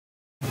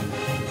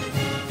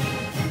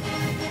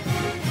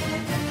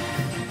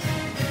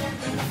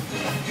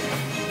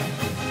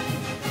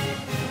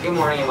Good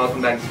morning and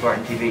welcome back to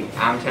Spartan TV.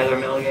 I'm Taylor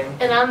Milligan.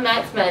 And I'm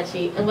Max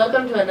Matchie, and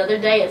welcome to another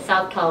day at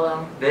South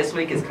Caldwell. This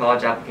week is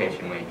College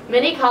Application Week.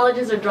 Many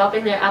colleges are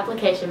dropping their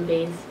application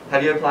fees.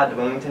 Have you applied to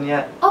Wilmington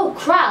yet? Oh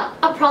crap,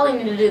 I probably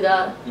need to do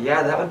that.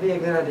 Yeah, that would be a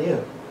good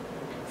idea.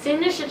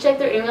 Seniors should check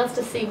their emails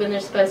to see when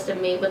they're supposed to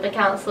meet with the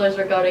counselors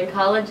regarding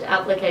college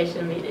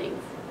application meetings.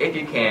 If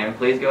you can,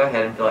 please go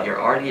ahead and fill out your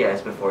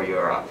RDS before you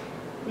arrive.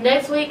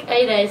 Next week,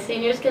 A-Day,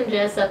 seniors can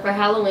dress up for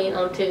Halloween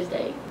on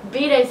Tuesday.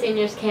 B-Day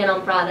seniors can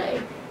on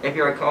Friday. If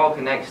you're a Call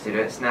Connect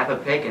student, snap a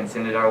pic and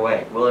send it our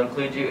way. We'll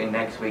include you in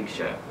next week's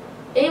show.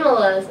 Email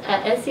us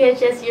at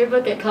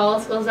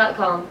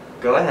schsyearbook@caldwellschools.com.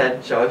 Go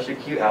ahead, show us your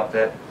cute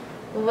outfit.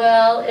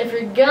 Well, if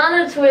you're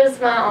gonna twist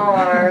my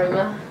arm.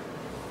 I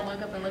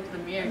woke up and looked in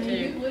the mirror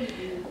too.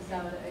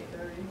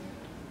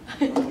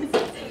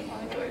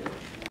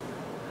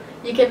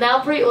 You can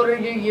now pre-order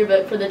your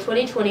yearbook for the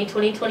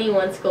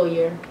 2020-2021 school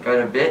year. Go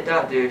to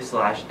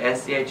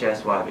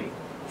bit.do/SCHSYB.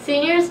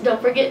 Seniors,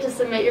 don't forget to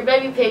submit your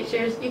baby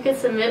pictures. You can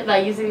submit by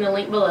using the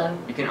link below.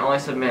 You can only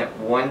submit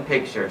one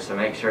picture, so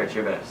make sure it's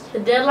your best. The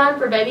deadline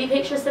for baby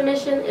picture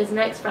submission is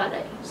next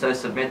Friday. So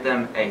submit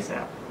them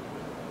ASAP.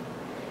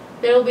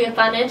 There will be a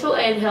financial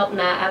aid help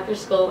night after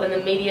school in the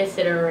media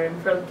center room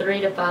from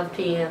 3 to 5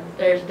 p.m.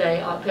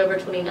 Thursday, October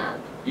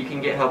 29th. You can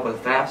get help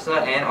with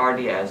FAFSA and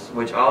RDS,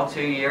 which all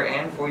 2-year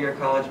and 4-year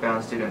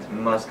college-bound students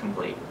must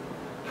complete.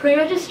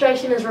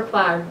 Pre-registration is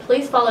required.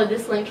 Please follow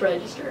this link to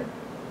register.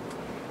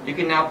 You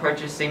can now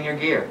purchase senior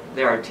gear.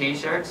 There are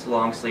t-shirts,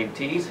 long-sleeve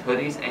tees,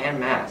 hoodies, and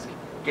masks.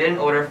 Get an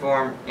order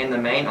form in the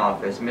main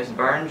office, Miss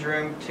Burns'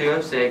 room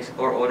 206,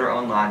 or order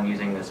online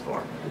using this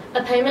form.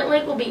 A payment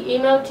link will be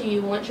emailed to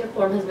you once your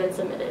form has been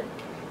submitted.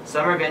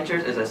 Summer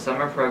Ventures is a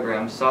summer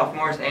program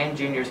sophomores and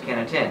juniors can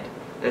attend.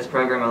 This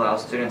program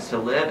allows students to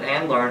live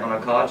and learn on a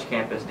college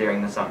campus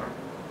during the summer.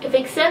 If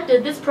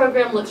accepted, this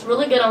program looks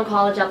really good on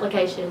college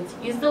applications.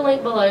 Use the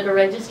link below to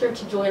register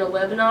to join a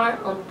webinar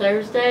on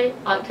Thursday,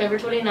 October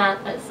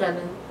 29th at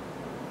 7.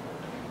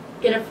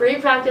 Get a free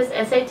practice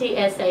SAT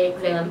essay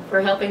exam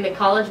for helping the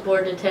College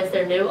Board to test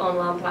their new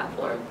online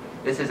platform.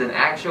 This is an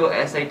actual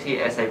SAT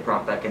essay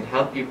prompt that can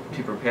help you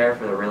to prepare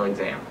for the real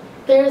exam.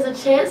 There is a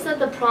chance that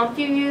the prompt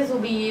you use will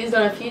be used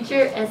on a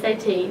future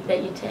SAT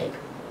that you take.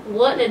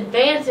 What an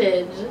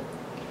advantage!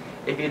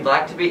 If you'd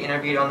like to be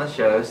interviewed on the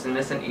show, send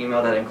us an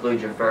email that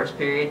includes your first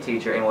period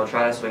teacher and we'll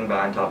try to swing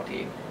by and talk to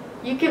you.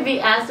 You can be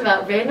asked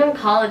about random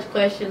college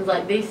questions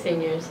like these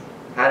seniors.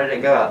 How did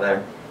it go out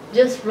there?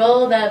 Just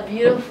roll that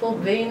beautiful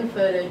bean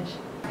footage.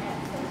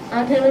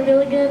 I'm Taylor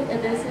Milligan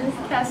and this is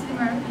Cassidy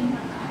Murphy.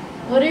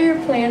 What are your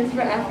plans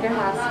for after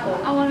high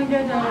school? I want to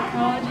go to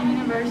college and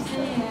university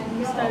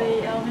and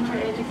study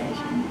elementary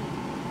education.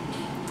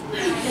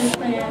 And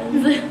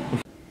plans.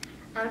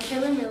 I'm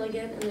Taylor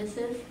Milligan and this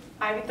is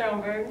Ivy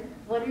Thronberg.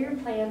 What are your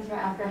plans for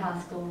after high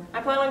school?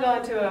 I plan on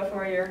going to a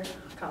 4-year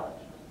college.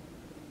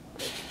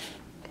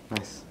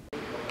 Nice.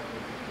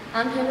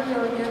 I'm Taylor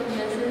Milligan and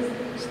this is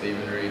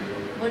Stephen Reed.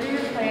 What are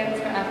your plans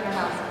for after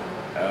high school?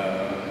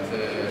 To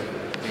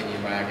continue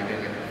my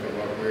academic and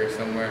football career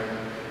somewhere.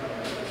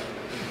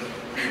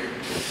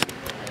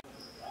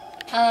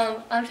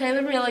 I'm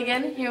Taylor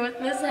Milligan here with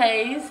Miss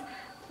Hayes.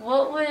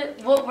 What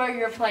were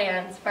your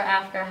plans for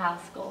after high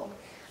school?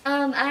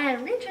 I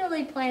had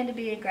originally planned to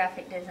be a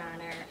graphic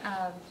designer,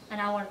 and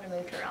I wanted to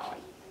move to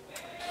Raleigh.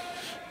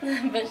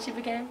 But she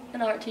became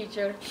an art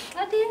teacher.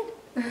 I did.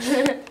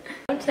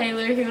 I'm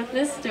Taylor here with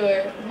Miss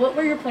Stewart. What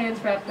were your plans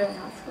for after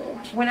high school?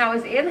 When I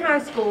was in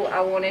high school,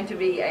 I wanted to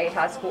be a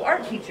high school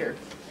art teacher.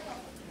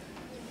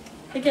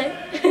 Okay,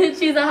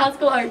 she's a high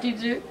school art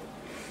teacher.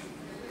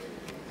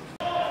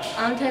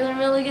 I'm Taylor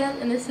Milligan,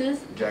 and this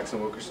is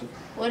Jackson Wilkerson.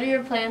 What are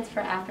your plans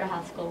for after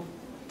high school?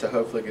 To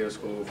hopefully get a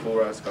school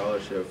full-ride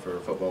scholarship for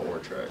football or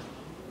track.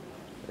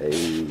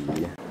 Hey.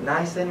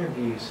 Nice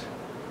interviews.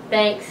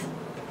 Thanks.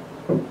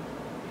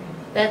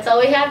 That's all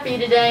we have for you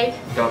today.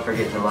 Don't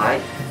forget to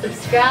like,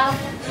 Subscribe,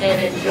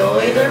 and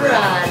enjoy the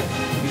ride.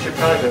 you should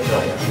probably go fill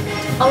out your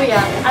Oh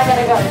yeah, I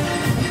gotta go.